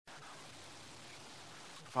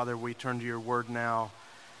Father, we turn to your word now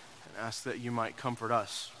and ask that you might comfort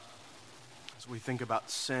us as we think about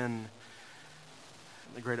sin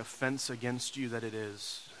and the great offense against you that it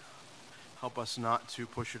is. Help us not to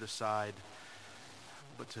push it aside,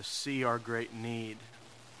 but to see our great need.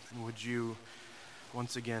 And would you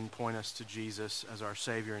once again point us to Jesus as our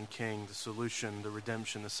Savior and King, the solution, the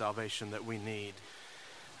redemption, the salvation that we need.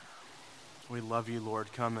 We love you,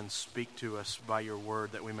 Lord. Come and speak to us by your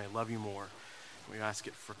word that we may love you more. We ask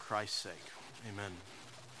it for Christ's sake. Amen.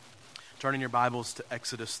 Turn in your Bibles to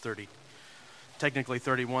Exodus 30. Technically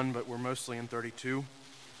 31, but we're mostly in 32.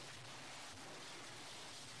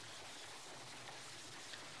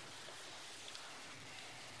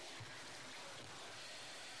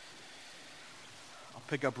 I'll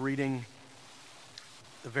pick up reading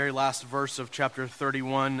the very last verse of chapter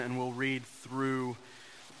 31, and we'll read through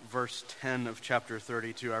verse 10 of chapter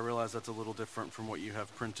 32. I realize that's a little different from what you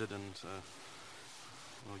have printed, and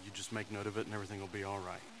you just make note of it and everything will be all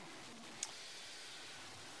right.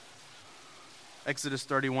 Exodus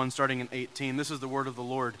 31, starting in 18. This is the word of the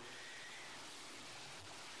Lord.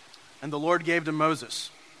 And the Lord gave to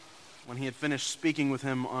Moses, when he had finished speaking with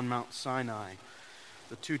him on Mount Sinai,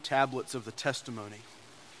 the 2 tablets of the testimony,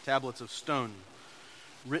 tablets of stone,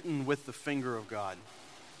 written with the finger of God.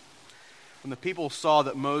 When the people saw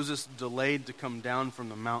that Moses delayed to come down from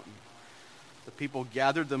the mountain, the people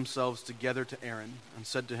gathered themselves together to Aaron and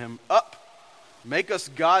said to him, "Up, make us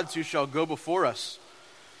gods who shall go before us.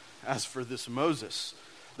 As for this Moses,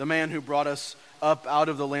 the man who brought us up out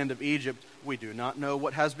of the land of Egypt, we do not know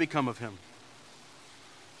what has become of him."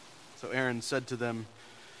 So Aaron said to them,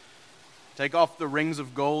 "Take off the rings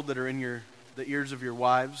of gold that are in the ears of your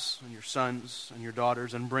wives and your sons and your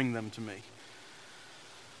daughters and bring them to me."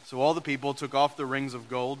 So all the people took off the rings of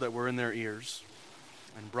gold that were in their ears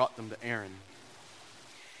and brought them to Aaron.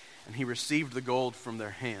 And he received the gold from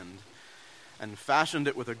their hand and fashioned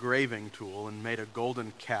it with a graving tool and made a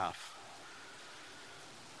golden calf.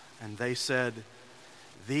 And they said,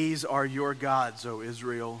 "These are your gods, O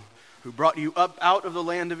Israel, who brought you up out of the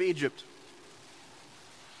land of Egypt."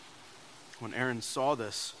 When Aaron saw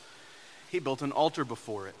this, he built an altar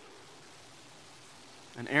before it.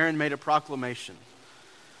 And Aaron made a proclamation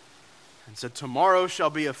and said, "Tomorrow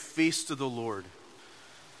shall be a feast to the Lord."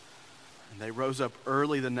 And they rose up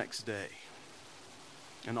early the next day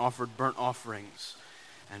and offered burnt offerings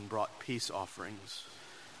and brought peace offerings.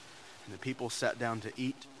 And the people sat down to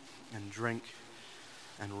eat and drink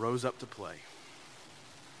and rose up to play.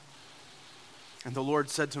 And the Lord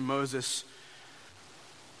said to Moses,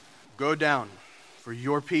 "Go down, for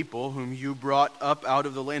your people, whom you brought up out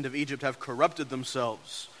of the land of Egypt, have corrupted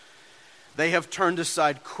themselves. They have turned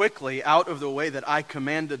aside quickly out of the way that I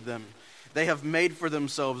commanded them. They have made for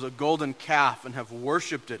themselves a golden calf and have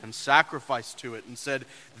worshipped it and sacrificed to it and said,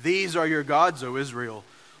 'These are your gods, O Israel,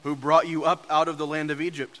 who brought you up out of the land of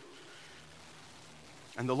Egypt.'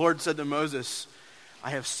 And the Lord said to Moses,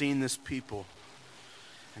 'I have seen this people,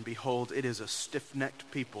 and behold, it is a stiff-necked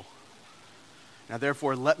people. Now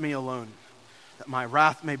therefore let me alone, that my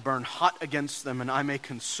wrath may burn hot against them, and I may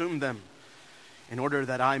consume them, in order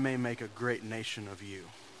that I may make a great nation of you.'"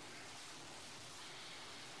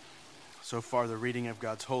 So far, the reading of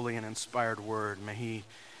God's holy and inspired word. May he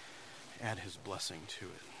add his blessing to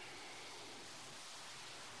it.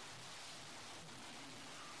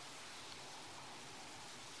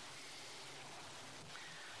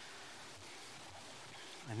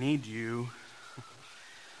 I need you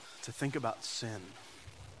to think about sin.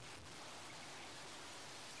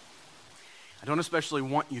 I don't especially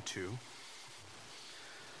want you to,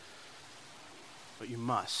 but you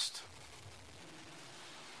must.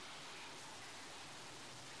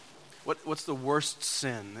 What's the worst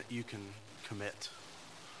sin that you can commit?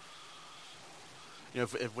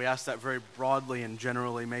 If we ask that very broadly and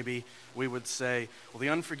generally, maybe we would say, well, the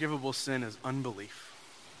unforgivable sin is unbelief.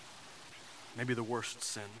 Maybe the worst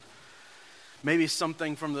sin. Maybe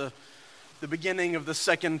something from the beginning of the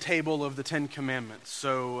second table of the 10 Commandments.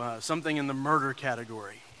 So something in the murder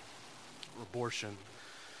category, or abortion.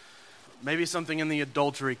 Maybe something in the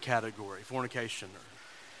adultery category, fornication or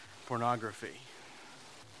pornography.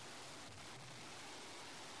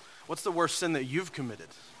 What's the worst sin that you've committed?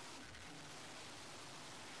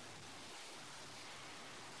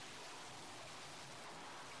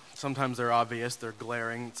 Sometimes they're obvious, they're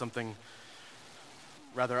glaring, something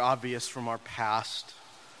rather obvious from our past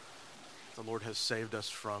the Lord has saved us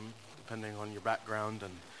from, depending on your background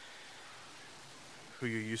and who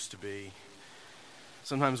you used to be.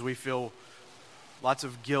 Sometimes we feel lots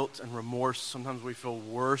of guilt and remorse. Sometimes we feel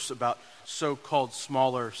worse about so-called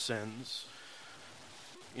smaller sins.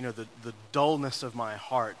 the dullness of my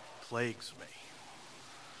heart plagues me.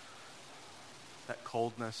 That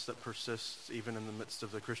coldness that persists even in the midst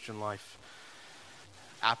of the Christian life.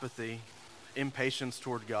 Apathy, impatience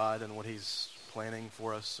toward God and what he's planning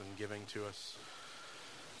for us and giving to us.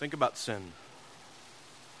 Think about sin.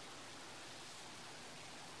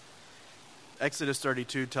 Exodus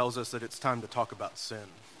 32 tells us that it's time to talk about sin.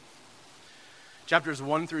 Chapters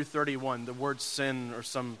 1 through 31, the word sin or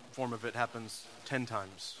some form of it happens 10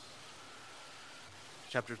 times.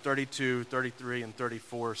 Chapter 32, 33, and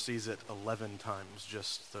 34 sees it 11 times,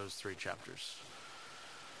 just those 3 chapters.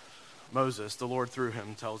 Moses, the Lord through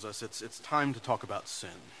him, tells us it's time to talk about sin.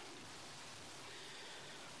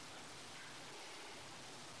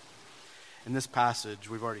 In this passage,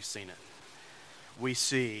 we've already seen it. We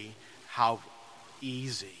see how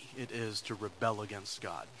easy it is to rebel against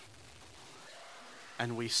God.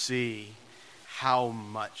 And we see how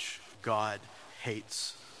much God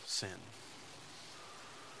hates sin.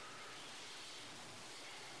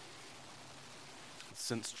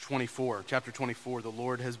 Since chapter 24, the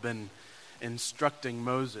Lord has been instructing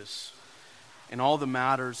Moses in all the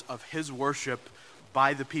matters of his worship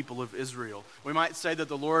by the people of Israel. We might say that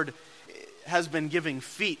the Lord has been giving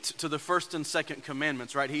feet to the first and second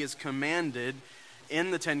commandments, right? He has commanded in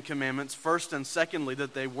the 10 commandments, first and secondly,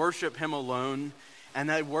 that they worship him alone and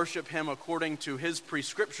they worship him according to his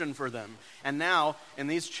prescription for them. And now, in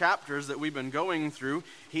these chapters that we've been going through,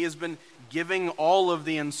 he has been giving all of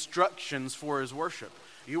the instructions for his worship.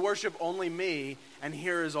 You worship only me, and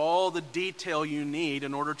here is all the detail you need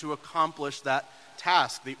in order to accomplish that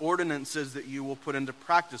task, the ordinances that you will put into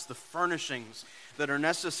practice, the furnishings that are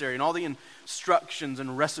necessary, and all the instructions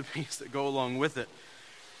and recipes that go along with it.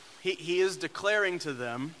 He is declaring to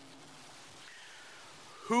them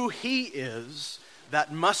who he is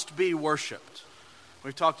that must be worshipped.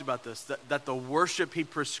 We've talked about this, that the worship he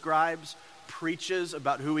prescribes preaches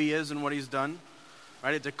about who he is and what he's done.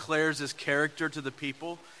 Right? It declares his character to the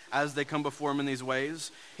people as they come before him in these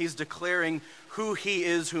ways. He's declaring who he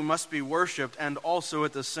is who must be worshipped, and also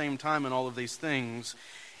at the same time in all of these things,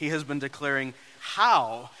 he has been declaring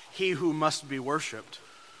how he who must be worshipped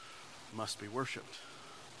must be worshipped.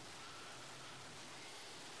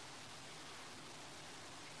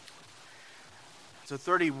 So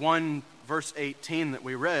 31 verse 18 that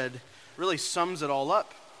we read really sums it all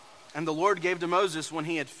up. And the Lord gave to Moses, when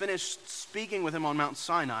he had finished speaking with him on Mount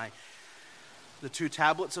Sinai, the 2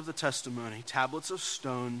 tablets of the testimony, tablets of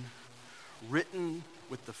stone, written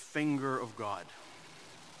with the finger of God.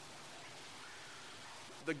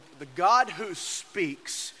 The God who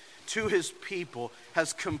speaks to his people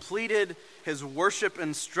has completed his worship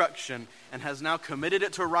instruction and has now committed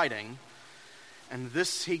it to writing. And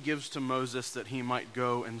this he gives to Moses that he might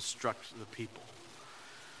go instruct the people.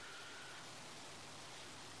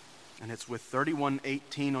 And it's with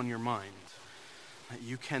 31:18 on your mind that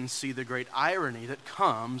you can see the great irony that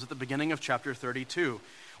comes at the beginning of chapter 32.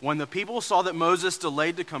 When the people saw that Moses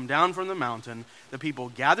delayed to come down from the mountain, the people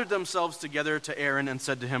gathered themselves together to Aaron and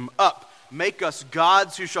said to him, "Up, make us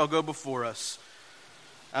gods who shall go before us.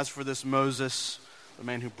 As for this Moses, the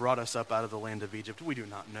man who brought us up out of the land of Egypt, we do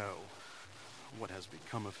not know what has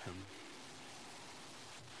become of him."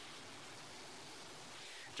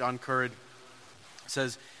 John Currid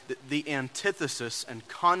says that the antithesis and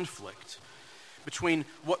conflict between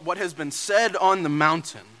what has been said on the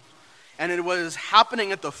mountain and what is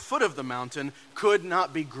happening at the foot of the mountain could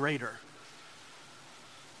not be greater.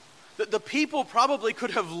 The people probably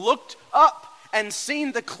could have looked up and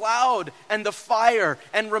seen the cloud and the fire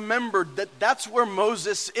and remembered that that's where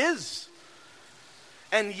Moses is.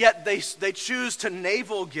 And yet they choose to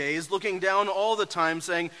navel gaze, looking down all the time,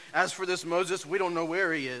 saying, "As for this Moses, we don't know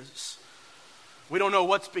where he is. We don't know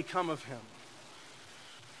what's become of him."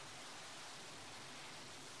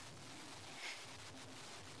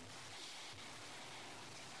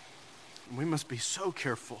 We must be so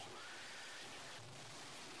careful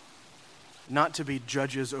not to be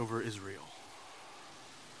judges over Israel.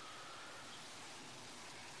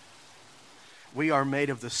 We are made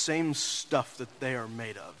of the same stuff that they are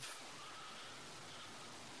made of.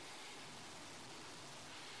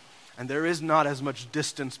 And there is not as much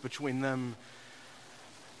distance between them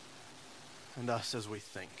and us as we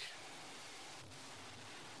think.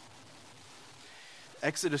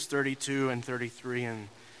 Exodus 32 and 33 and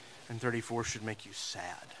 34 should make you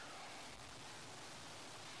sad.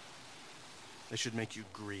 They should make you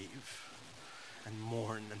grieve and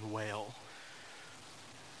mourn and wail.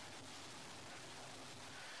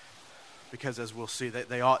 Because as we'll see,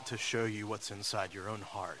 they ought to show you what's inside your own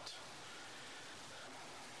heart.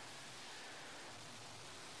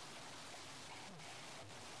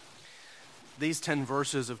 These 10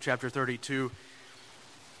 verses of chapter 32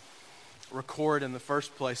 record in the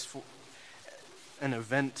first place an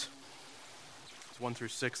event. It's 1 through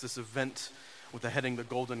 6, this event with the heading, the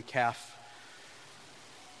golden calf.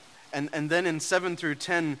 And then in 7 through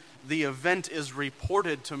 10, the event is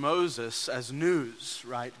reported to Moses as news,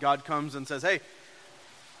 right? God comes and says, hey,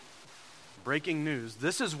 breaking news.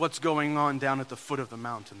 This is what's going on down at the foot of the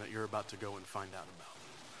mountain that you're about to go and find out about.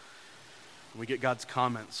 And we get God's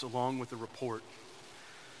comments along with the report.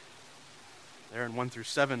 There in 1 through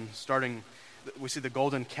 7, starting, we see the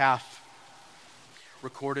golden calf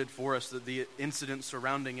recorded for us, the incident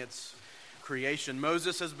surrounding its creation.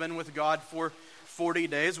 Moses has been with God for 40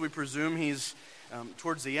 days. We presume he's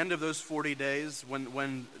towards the end of those 40 days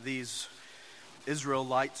when these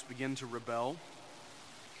Israelites begin to rebel.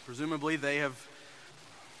 Presumably they have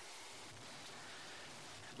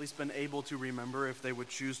at least been able to remember, if they would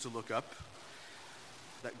choose to look up,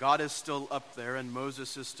 that God is still up there and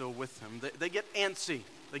Moses is still with him. They get antsy.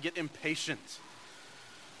 They get impatient.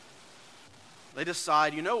 They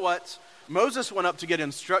decide, you know what? Moses went up to get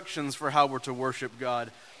instructions for how we're to worship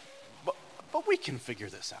God, but we can figure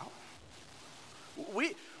this out.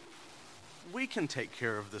 We can take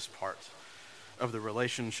care of this part of the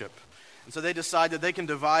relationship. And so they decide that they can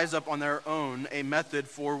devise up on their own a method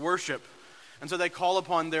for worship. And so they call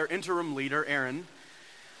upon their interim leader, Aaron,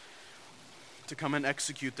 to come and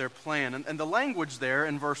execute their plan. And the language there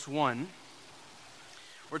in verse 1,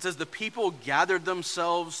 where it says, the people gathered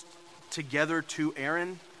themselves together to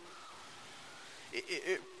Aaron,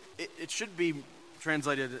 it should be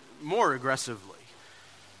translated more aggressively.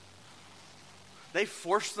 They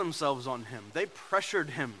forced themselves on him. They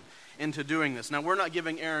pressured him into doing this. Now, we're not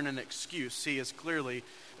giving Aaron an excuse. He is clearly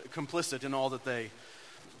complicit in all that they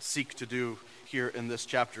seek to do here in this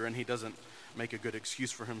chapter, and he doesn't make a good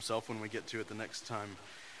excuse for himself when we get to it the next time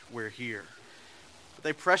we're here. But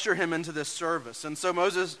they pressure him into this service. And so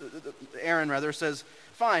Aaron says,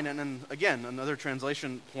 fine. And then again, another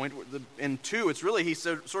translation point, in 2, it's really, he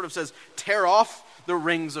sort of says, tear off the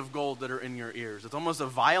rings of gold that are in your ears. It's almost a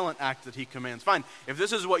violent act that he commands. Fine, if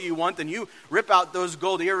this is what you want, then you rip out those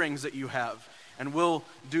gold earrings that you have, and we'll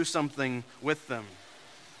do something with them.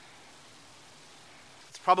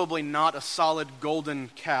 It's probably not a solid golden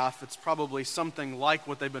calf. It's probably something like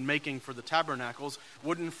what they've been making for the tabernacles,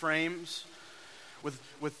 wooden frames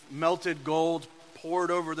with melted gold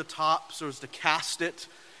poured over the top so as to cast it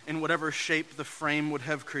in whatever shape the frame would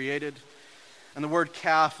have created. And the word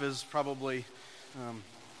calf is probably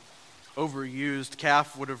overused.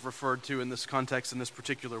 Calf would have referred to in this context, in this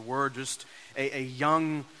particular word, just a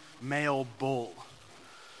young male bull.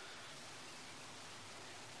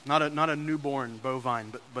 Not a newborn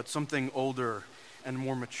bovine, but something older and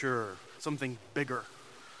more mature, something bigger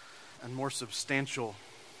and more substantial.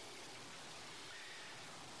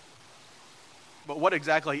 But what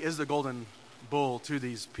exactly is the golden bull to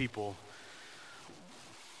these people?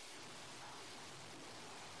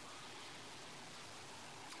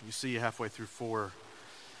 You see halfway through 4,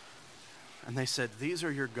 and they said, these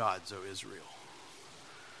are your gods, O Israel,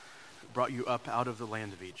 who brought you up out of the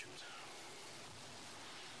land of Egypt.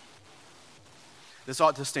 This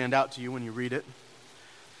ought to stand out to you when you read it.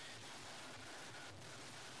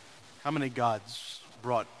 How many gods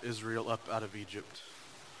brought Israel up out of Egypt?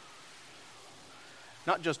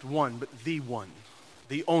 Not just one, but the one,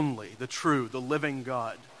 the only, the true, the living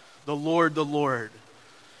God, the Lord,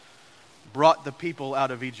 brought the people out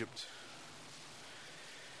of Egypt.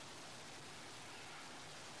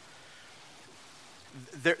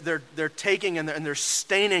 They're taking and they're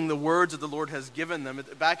staining the words that the Lord has given them.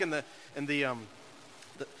 Back in the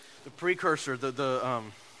precursor, the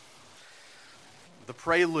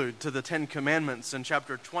prelude to the 10 Commandments in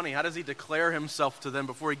chapter 20, how does he declare himself to them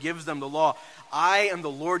before he gives them the law? I am the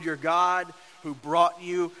Lord your God who brought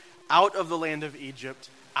you out of the land of Egypt,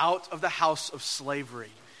 out of the house of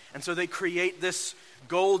slavery. And so they create this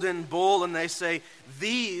golden bull and they say,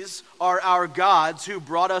 these are our gods who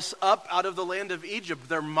brought us up out of the land of Egypt.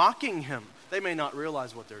 They're mocking him. They may not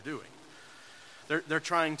realize what they're doing. They're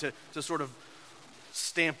trying to sort of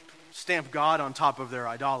stamp God on top of their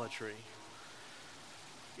idolatry.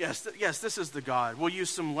 Yes, this is the God. We'll use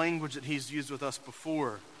some language that he's used with us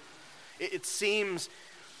before. It seems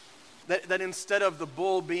that instead of the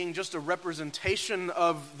bull being just a representation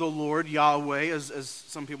of the Lord, Yahweh, as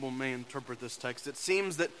some people may interpret this text, it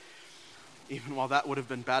seems that even while that would have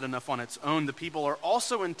been bad enough on its own, the people are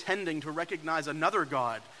also intending to recognize another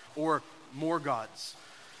God or more gods.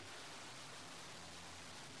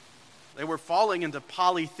 They were falling into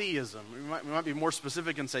polytheism. We might be more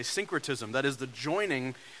specific and say syncretism. That is the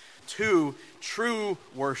joining to true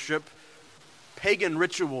worship pagan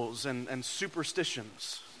rituals and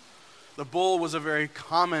superstitions. The bull was a very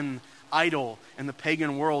common idol in the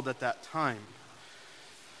pagan world at that time.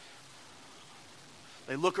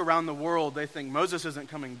 They look around the world, they think Moses isn't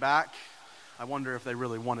coming back. I wonder if they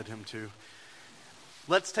really wanted him to.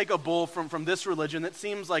 Let's take a bull from this religion that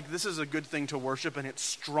seems like this is a good thing to worship and it's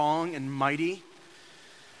strong and mighty.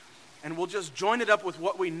 And we'll just join it up with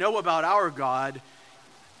what we know about our God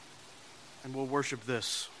and we'll worship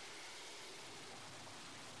this.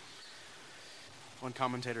 One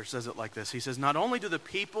commentator says it like this. He says, not only do the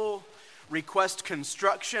people request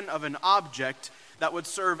construction of an object that would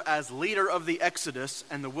serve as leader of the Exodus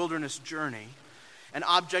and the wilderness journey, an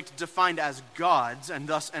object defined as God's and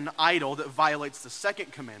thus an idol that violates the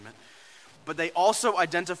second commandment, but they also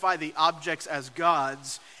identify the objects as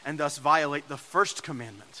God's and thus violate the first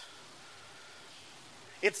commandment.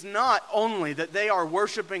 It's not only that they are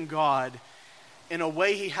worshiping God in a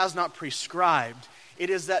way he has not prescribed, it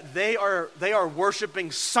is that they are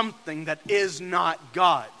worshiping something that is not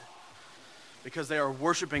God, because they are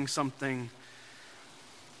worshiping something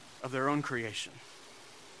of their own creation,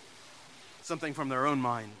 something from their own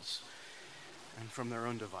minds and from their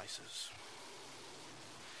own devices.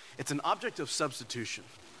 It's an object of substitution.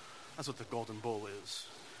 That's what the golden bull is.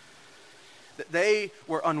 That they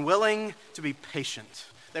were unwilling to be patient.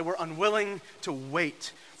 They were unwilling to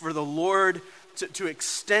wait for the Lord to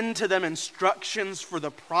extend to them instructions for the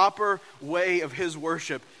proper way of his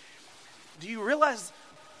worship. Do you realize,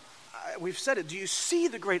 we've said it, do you see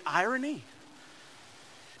the great irony?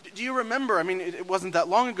 Do you remember, it wasn't that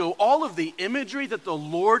long ago, all of the imagery that the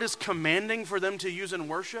Lord is commanding for them to use in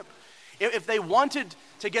worship? If they wanted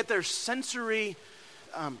to get their sensory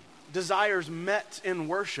desires met in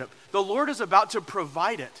worship, the Lord is about to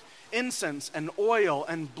provide it. Incense and oil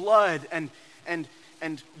and blood and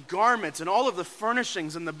garments and all of the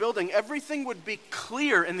furnishings in the building. Everything would be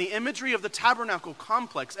clear in the imagery of the tabernacle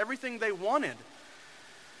complex. Everything they wanted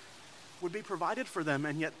would be provided for them,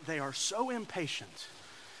 and yet they are so impatient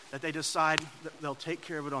that they decide that they'll take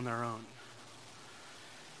care of it on their own.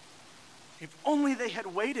 If only they had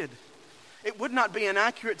waited. It would not be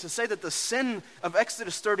inaccurate to say that the sin of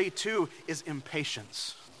Exodus 32 is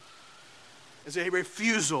impatience, is a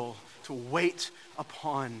refusal to wait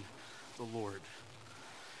upon the Lord.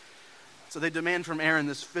 So they demand from Aaron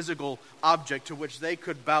this physical object to which they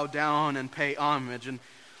could bow down and pay homage. And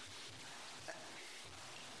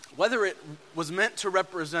whether it was meant to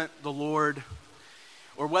represent the Lord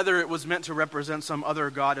or whether it was meant to represent some other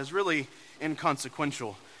god is really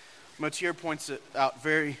inconsequential. Mottier points it out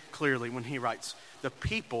very clearly when he writes, the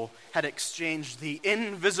people had exchanged the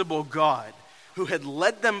invisible God who had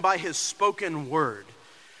led them by his spoken word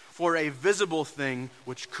for a visible thing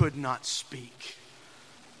which could not speak.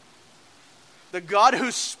 The God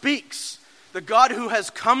who speaks, the God who has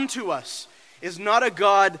come to us, is not a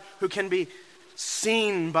God who can be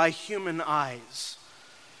seen by human eyes.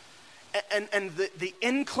 And the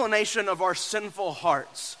inclination of our sinful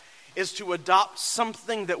hearts is to adopt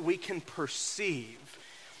something that we can perceive.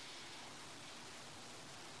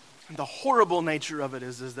 And the horrible nature of it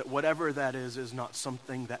is that whatever that is not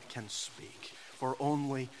something that can speak. For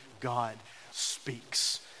only God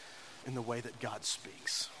speaks in the way that God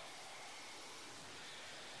speaks.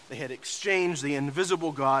 They had exchanged the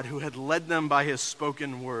invisible God who had led them by his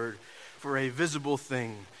spoken word for a visible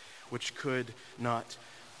thing which could not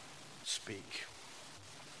speak.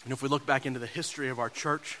 And if we look back into the history of our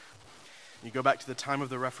church, you go back to the time of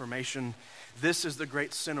the Reformation, this is the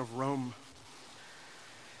great sin of Rome.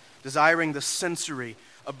 Desiring the sensory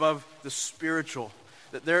above the spiritual.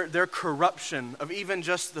 That their corruption of even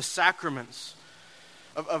just the sacraments,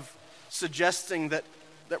 of suggesting that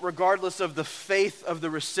regardless of the faith of the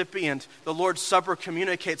recipient, the Lord's Supper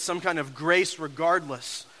communicates some kind of grace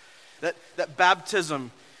regardless. That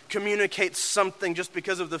baptism communicates something just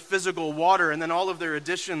because of the physical water, and then all of their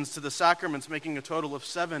additions to the sacraments making a total of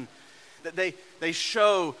 7. That they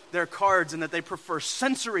show their cards and that they prefer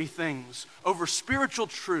sensory things over spiritual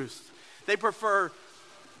truth. They prefer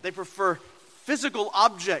physical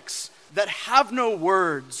objects that have no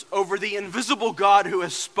words over the invisible God who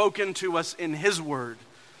has spoken to us in his word.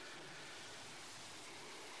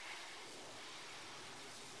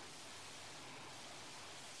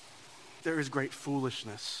 There is great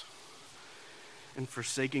foolishness in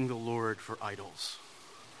forsaking the Lord for idols.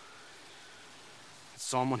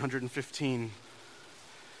 Psalm 115,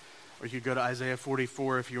 or you could go to Isaiah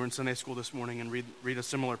 44 if you were in Sunday school this morning and read a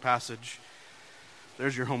similar passage.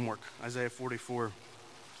 There's your homework, Isaiah 44.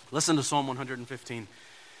 Listen to Psalm 115.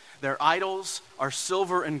 Their idols are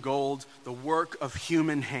silver and gold, the work of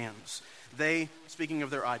human hands. They, speaking of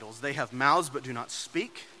their idols, they have mouths but do not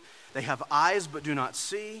speak. They have eyes but do not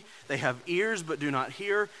see. They have ears but do not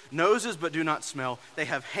hear. Noses but do not smell. They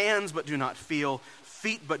have hands but do not feel.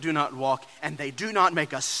 Feet but do not walk. And they do not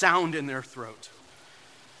make a sound in their throat.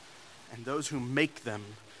 And those who make them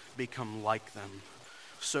become like them.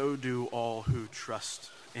 So do all who trust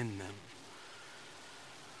in them.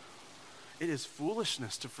 It is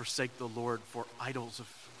foolishness to forsake the Lord for idols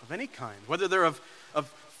of any kind, whether they're of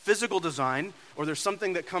physical design or there's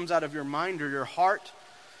something that comes out of your mind or your heart.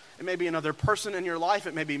 It may be another person in your life.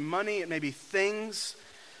 It may be money. It may be things.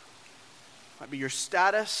 It might be your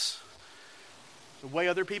status, the way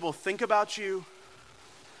other people think about you.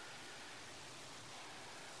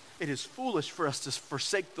 It is foolish for us to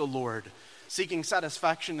forsake the Lord, seeking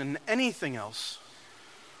satisfaction in anything else.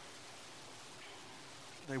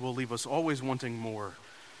 They will leave us always wanting more,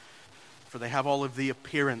 for they have all of the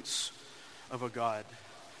appearance of a God,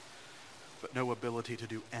 but no ability to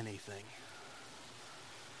do anything.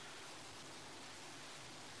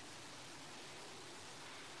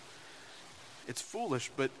 It's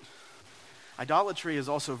foolish, but idolatry is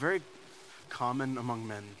also very common among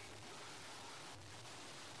men.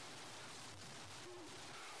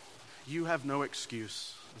 You have no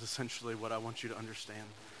excuse, is essentially what I want you to understand.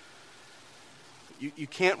 You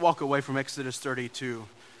can't walk away from Exodus 32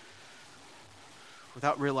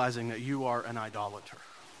 without realizing that you are an idolater.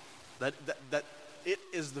 That it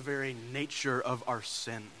is the very nature of our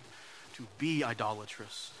sin to be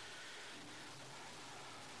idolatrous.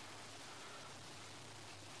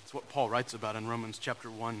 It's what Paul writes about in Romans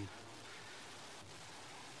chapter 1.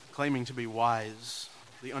 Claiming to be wise,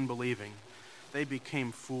 the unbelieving, they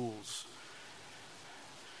became fools.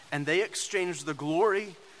 And they exchanged the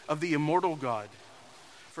glory of the immortal God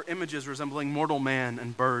for images resembling mortal man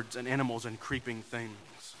and birds and animals and creeping things.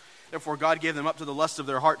 Therefore God gave them up to the lust of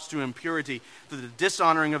their hearts, to impurity, to the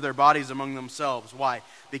dishonoring of their bodies among themselves. Why?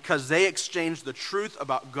 Because they exchanged the truth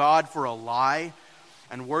about God for a lie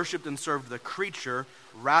and worshipped and served the creature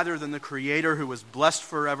rather than the Creator, who was blessed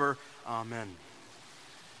forever. Amen.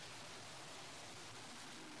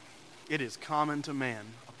 It is common to man,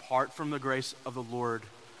 apart from the grace of the Lord,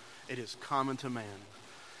 it is common to man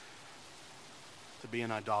to be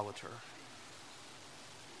an idolater.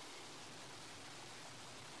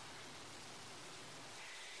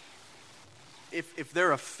 If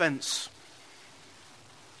their offense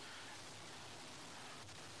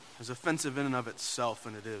is offensive in and of itself,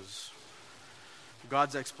 and it is,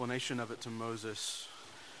 God's explanation of it to Moses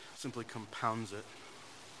simply compounds it.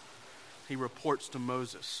 He reports to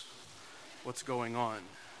Moses what's going on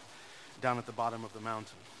down at the bottom of the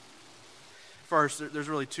mountain. First, there's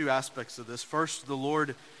really two aspects of this. First, the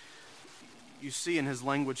Lord, you see in his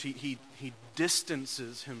language, he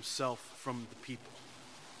distances himself from the people.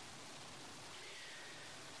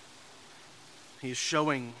 He is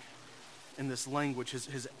showing in this language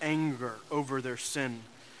his anger over their sin.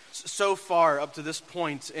 So far up to this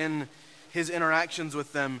point in his interactions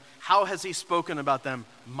with them, how has he spoken about them?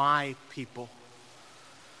 My people.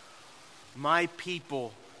 My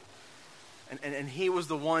people. And he was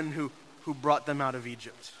the one who brought them out of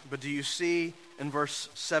Egypt. But do you see in verse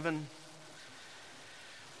 7?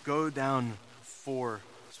 Go down for,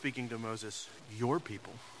 speaking to Moses, your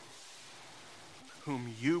people,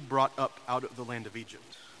 whom you brought up out of the land of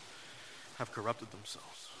Egypt, have corrupted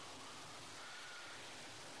themselves.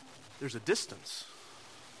 There's a distance.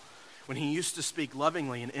 When he used to speak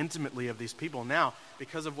lovingly and intimately of these people, now,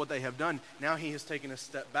 because of what they have done, now he has taken a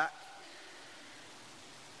step back.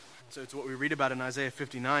 So it's what we read about in Isaiah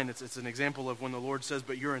 59. It's an example of when the Lord says,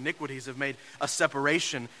 but your iniquities have made a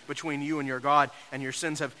separation between you and your God, and your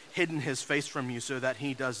sins have hidden his face from you so that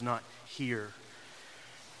he does not hear.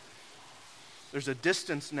 There's a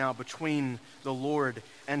distance now between the Lord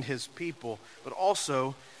and his people. But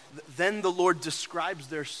also, then the Lord describes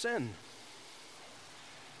their sin.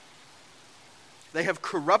 They have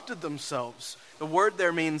corrupted themselves. The word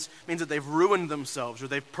there means that they've ruined themselves, or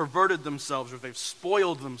they've perverted themselves, or they've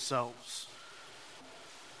spoiled themselves.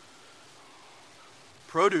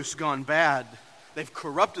 Produce gone bad. They've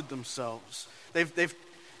corrupted themselves.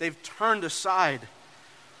 They've turned aside.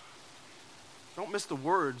 Don't miss the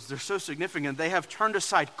words. They're so significant. They have turned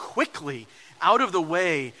aside quickly out of the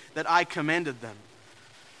way that I commanded them.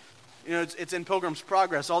 You know, it's in Pilgrim's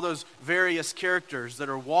Progress, all those various characters that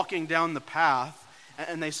are walking down the path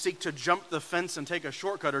and they seek to jump the fence and take a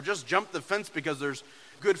shortcut, or just jump the fence because there's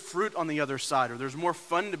good fruit on the other side, or there's more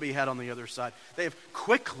fun to be had on the other side. They have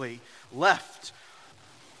quickly left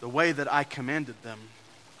the way that I commanded them.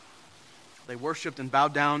 They worshipped and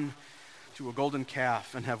bowed down to a golden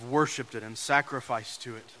calf and have worshipped it and sacrificed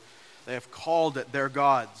to it. They have called it their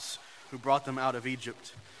gods who brought them out of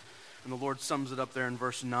Egypt. And the Lord sums it up there in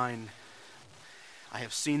verse 9. I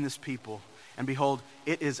have seen this people, and behold,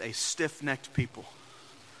 it is a stiff-necked people.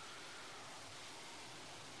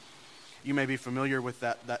 You may be familiar with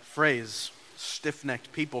that phrase,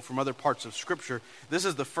 stiff-necked people, from other parts of Scripture. This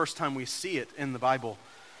is the first time we see it in the Bible.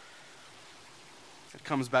 It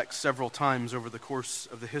comes back several times over the course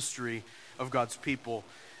of the history of God's people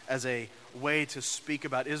as a way to speak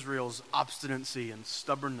about Israel's obstinacy and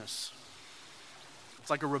stubbornness. It's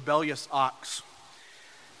like a rebellious ox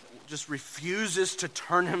that just refuses to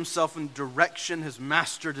turn himself in direction his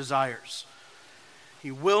master desires.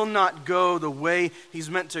 He will not go the way he's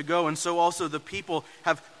meant to go, and so also the people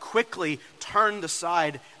have quickly turned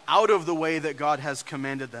aside out of the way that God has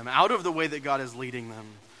commanded them, out of the way that God is leading them.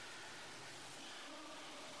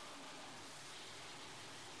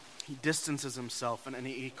 He distances himself, and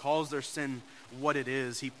he calls their sin what it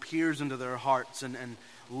is. He peers into their hearts and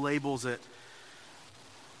labels it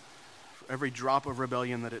for every drop of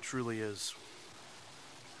rebellion that it truly is.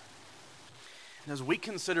 And as we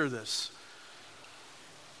consider this,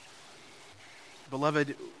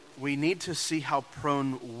 beloved, we need to see how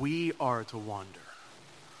prone we are to wander,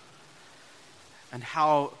 and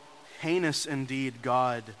how heinous indeed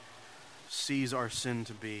God sees our sin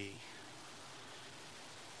to be.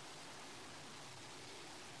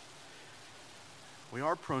 We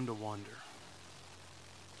are prone to wander.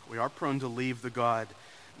 We are prone to leave the God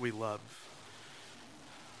we love.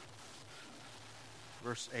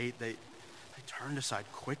 Verse 8, they turned aside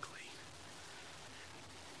quickly.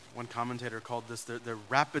 One commentator called this their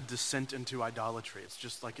rapid descent into idolatry. It's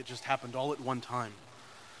just like it just happened all at one time.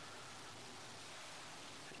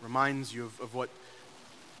 It reminds you of what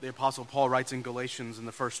the Apostle Paul writes in Galatians in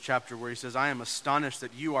the first chapter, where he says, I am astonished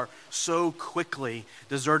that you are so quickly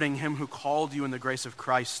deserting him who called you in the grace of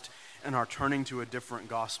Christ and are turning to a different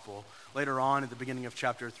gospel. Later on, at the beginning of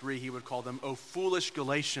chapter 3, he would call them, O foolish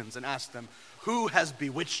Galatians, and ask them, who has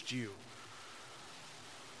bewitched you?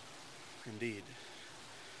 Indeed.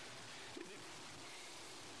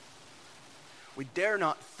 We dare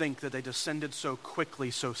not think that they descended so quickly,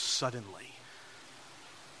 so suddenly.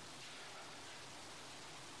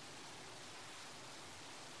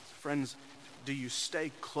 Friends, do you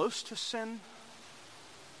stay close to sin,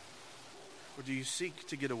 or do you seek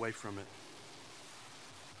to get away from it?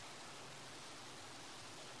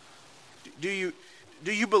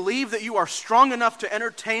 Do you believe that you are strong enough to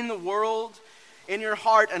entertain the world in your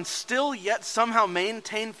heart and still yet somehow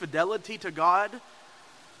maintain fidelity to God?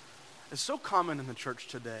 It's so common in the church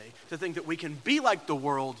today to think that we can be like the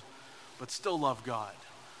world but still love God.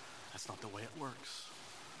 That's not the way it works.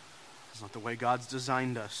 That's not the way God's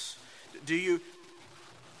designed us. Do you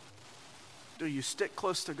stick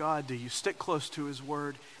close to God? Do you stick close to His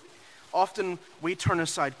Word? Often we turn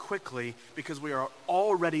aside quickly because we are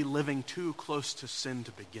already living too close to sin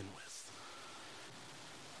to begin with.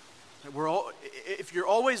 If you're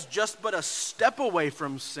always just but a step away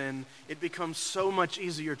from sin, it becomes so much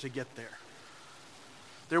easier to get there.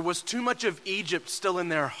 There was too much of Egypt still in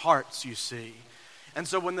their hearts, you see. And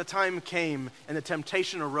so when the time came and the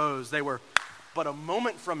temptation arose, they were but a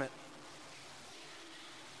moment from it.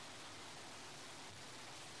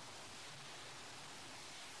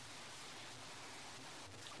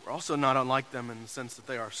 We're also not unlike them in the sense that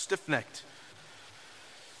they are stiff-necked.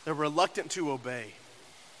 They're reluctant to obey.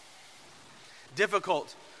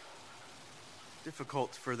 Difficult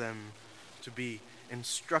for them to be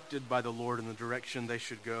instructed by the Lord in the direction they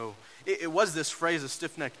should go. It was this phrase, a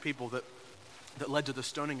stiff-necked people, that led to the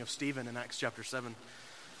stoning of Stephen in Acts chapter 7.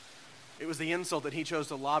 It was the insult that he chose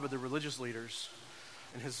to lob at the religious leaders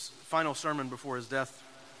in his final sermon before his death.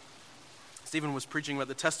 Stephen was preaching about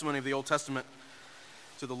the testimony of the Old Testament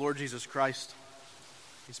to the Lord Jesus Christ.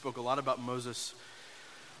 He spoke a lot about Moses.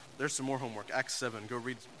 There's some more homework. Acts 7. Go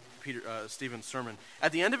read Stephen's sermon.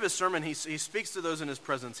 At the end of his sermon, he speaks to those in his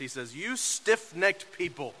presence. He says, "You stiff-necked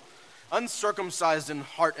people, uncircumcised in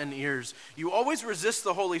heart and ears, you always resist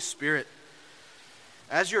the Holy Spirit.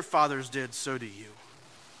 As your fathers did, so do you.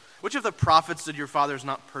 Which of the prophets did your fathers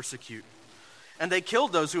not persecute? And they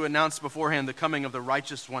killed those who announced beforehand the coming of the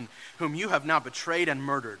righteous one, whom you have now betrayed and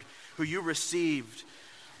murdered, who you received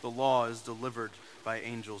the law as delivered by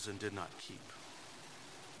angels and did not keep."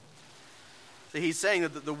 So he's saying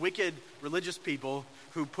that the wicked religious people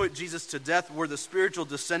who put Jesus to death were the spiritual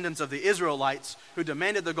descendants of the Israelites who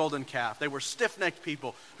demanded the golden calf. They were stiff-necked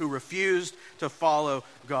people who refused to follow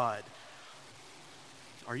God.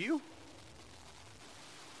 Are you?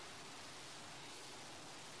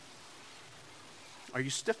 Are you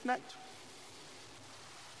stiff-necked?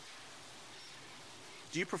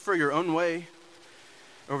 Do you prefer your own way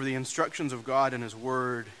over the instructions of God and His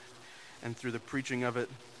Word and through the preaching of it?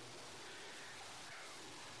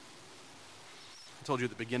 I told you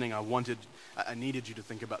at the beginning I needed you to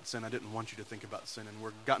think about sin. I didn't want you to think about sin, and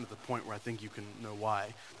we're gotten to the point where I think you can know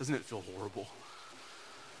why. Doesn't it feel horrible?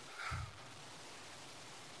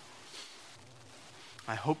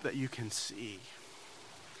 I hope that you can see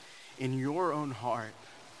in your own heart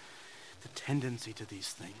the tendency to these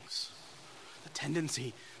things, the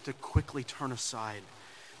tendency to quickly turn aside,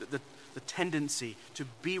 the tendency to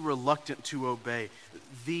be reluctant to obey.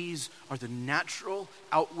 These are the natural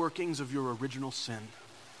outworkings of your original sin.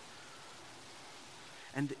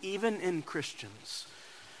 And even in Christians,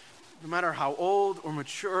 no matter how old or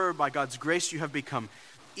mature by God's grace you have become,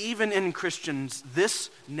 even in Christians, this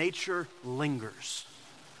nature lingers.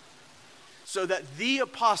 So that the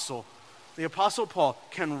Apostle Paul,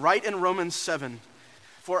 can write in Romans 7,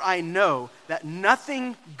 "For I know that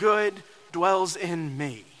nothing good dwells in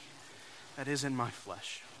me, that is in my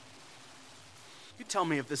flesh." You tell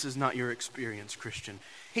me if this is not your experience, Christian.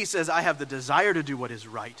 He says, "I have the desire to do what is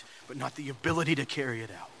right, but not the ability to carry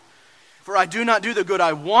it out. For I do not do the good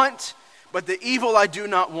I want, but the evil I do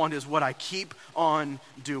not want is what I keep on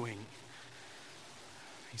doing."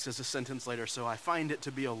 He says a sentence later, "So I find it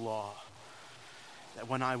to be a law, that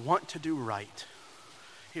when I want to do right,"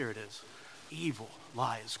 here it is, "evil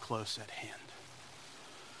lies close at hand."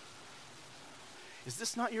 Is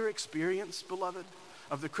this not your experience, beloved,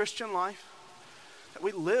 of the Christian life? That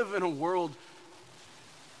we live in a world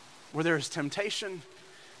where there is temptation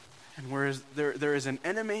and where there is an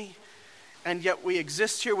enemy, and yet we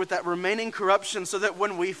exist here with that remaining corruption, so that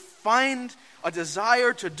when we find a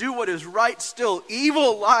desire to do what is right, still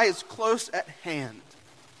evil lies close at hand.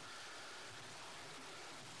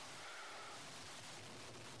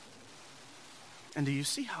 And do you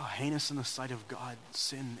see how heinous in the sight of God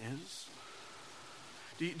sin is?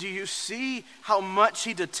 Do you see how much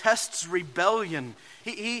He detests rebellion?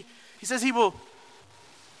 He says He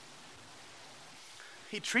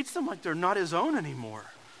treats them like they're not His own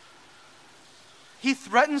anymore. He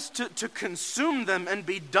threatens to consume them and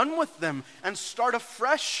be done with them and start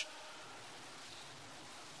afresh.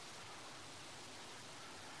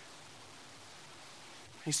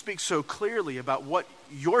 He speaks so clearly about what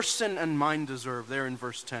your sin and mine deserve there in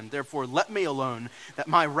verse 10. "Therefore let me alone, that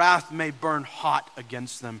my wrath may burn hot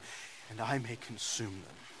against them, and I may consume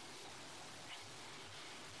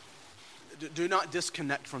them." Do not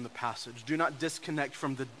disconnect from the passage. Do not disconnect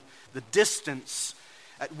from the distance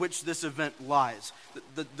at which this event lies.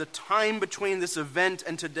 The time between this event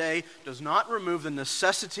and today does not remove the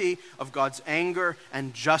necessity of God's anger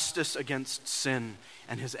and justice against sin.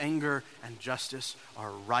 And His anger and justice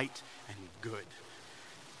are right and good.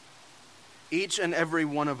 Each and every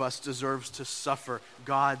one of us deserves to suffer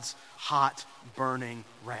God's hot, burning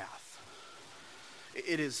wrath.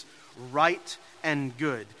 It is right and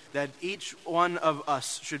good that each one of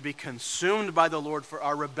us should be consumed by the Lord for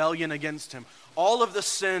our rebellion against Him. All of the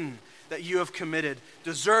sin that you have committed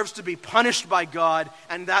deserves to be punished by God,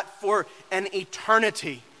 and that for an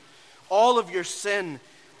eternity. All of your sin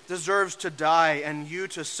deserves to die and you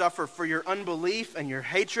to suffer for your unbelief and your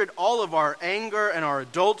hatred, all of our anger and our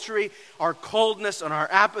adultery, our coldness and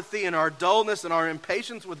our apathy and our dullness and our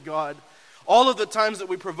impatience with God, all of the times that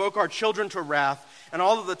we provoke our children to wrath, and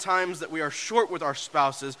all of the times that we are short with our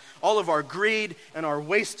spouses, all of our greed and our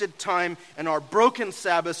wasted time and our broken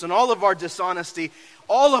Sabbaths and all of our dishonesty,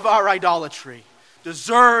 all of our idolatry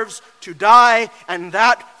deserves to die, and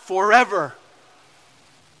that forever.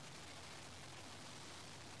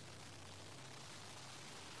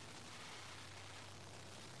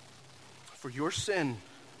 For your sin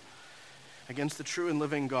against the true and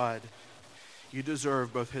living God, you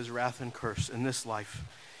deserve both His wrath and curse in this life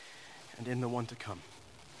and in the one to come.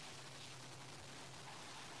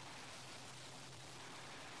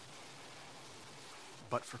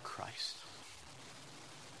 But for Christ,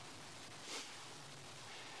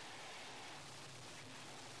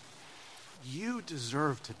 you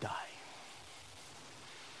deserve to die.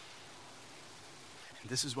 And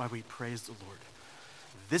this is why we praise the Lord.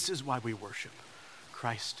 This is why we worship.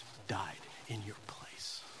 Christ died in your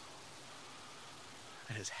place.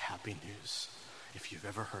 It is happy news, if you've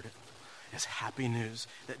ever heard it. It is happy news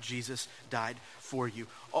that Jesus died for you.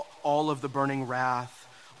 All of the burning wrath,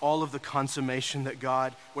 all of the consummation that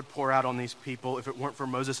God would pour out on these people if it weren't for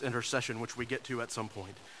Moses' intercession, which we get to at some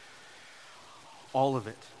point. All of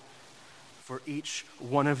it. For each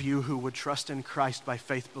one of you who would trust in Christ by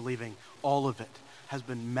faith believing, all of it has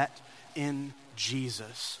been met in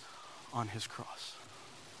Jesus on His cross.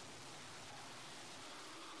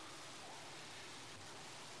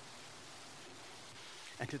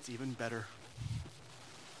 and it's even better.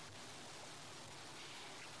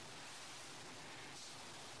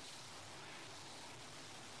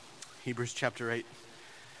 Hebrews chapter 8,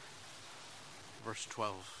 verse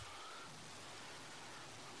 12.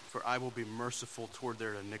 For I will be merciful toward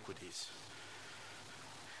their iniquities,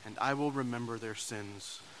 and I will remember their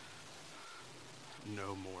sins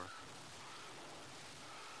no more.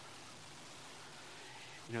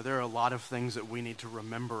 You know, there are a lot of things that we need to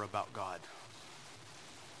remember about God.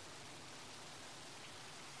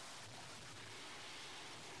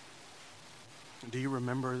 Do you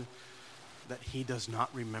remember that he does not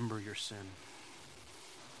remember your sin?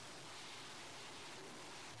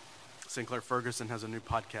 Sinclair Ferguson has a new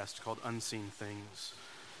podcast called Unseen Things.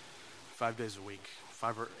 5 days a week,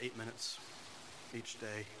 5 or 8 minutes each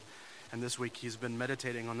day. And this week he's been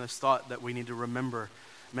meditating on this thought that we need to remember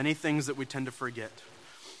many things that we tend to forget.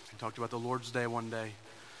 He talked about the Lord's Day one day,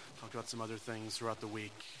 talked about some other things throughout the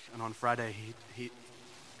week. And on Friday he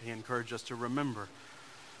encouraged us to remember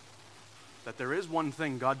that there is one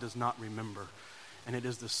thing God does not remember, and it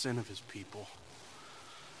is the sin of his people,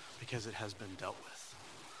 because it has been dealt with.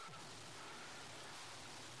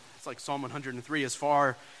 It's like Psalm 103, as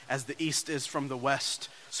far as the east is from the west,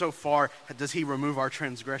 so far does he remove our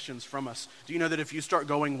transgressions from us. Do you know that if you start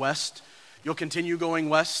going west, you'll continue going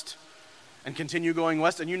west and continue going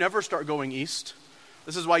west, and you never start going east?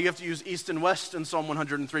 This is why you have to use east and west in Psalm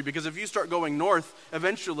 103, because if you start going north,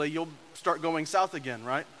 eventually you'll start going south again,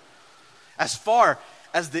 right? As far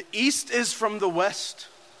as the east is from the west,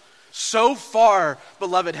 so far,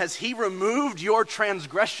 beloved, has he removed your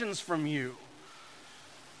transgressions from you.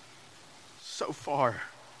 So far,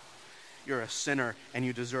 you're a sinner and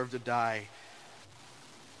you deserve to die.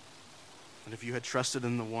 And if you had trusted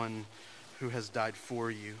in the one who has died for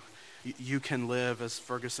you, you can live, as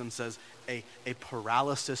Ferguson says, a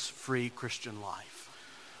paralysis-free Christian life.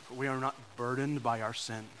 We are not burdened by our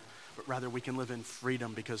sin, but rather we can live in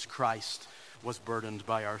freedom because Christ was burdened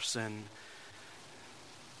by our sin.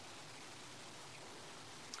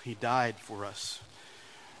 He died for us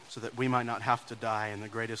so that we might not have to die. And the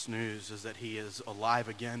greatest news is that he is alive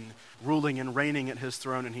again, ruling and reigning at his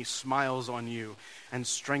throne, and he smiles on you and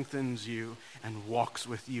strengthens you and walks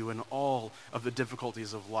with you in all of the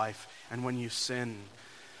difficulties of life. And when you sin,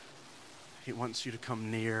 he wants you to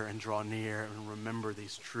come near and draw near and remember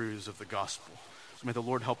these truths of the gospel. So may the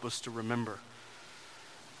Lord help us to remember,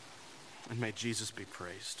 and may Jesus be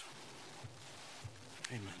praised.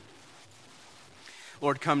 Amen.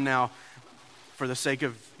 Lord, come now for the sake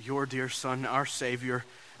of your dear Son, our Savior,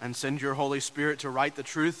 and send your Holy Spirit to write the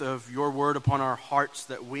truth of your word upon our hearts,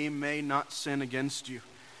 that we may not sin against you.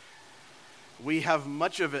 We have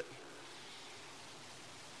much of it,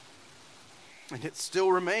 and it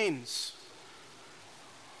still remains.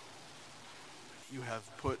 You have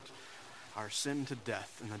put our sin to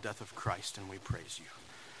death in the death of Christ, and we praise you.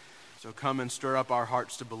 So come and stir up our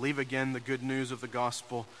hearts to believe again the good news of the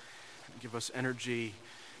gospel, and give us energy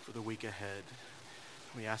for the week ahead.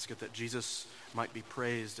 We ask it that Jesus might be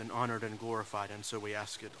praised and honored and glorified, and so we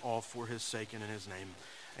ask it all for his sake and in his name.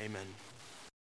 Amen.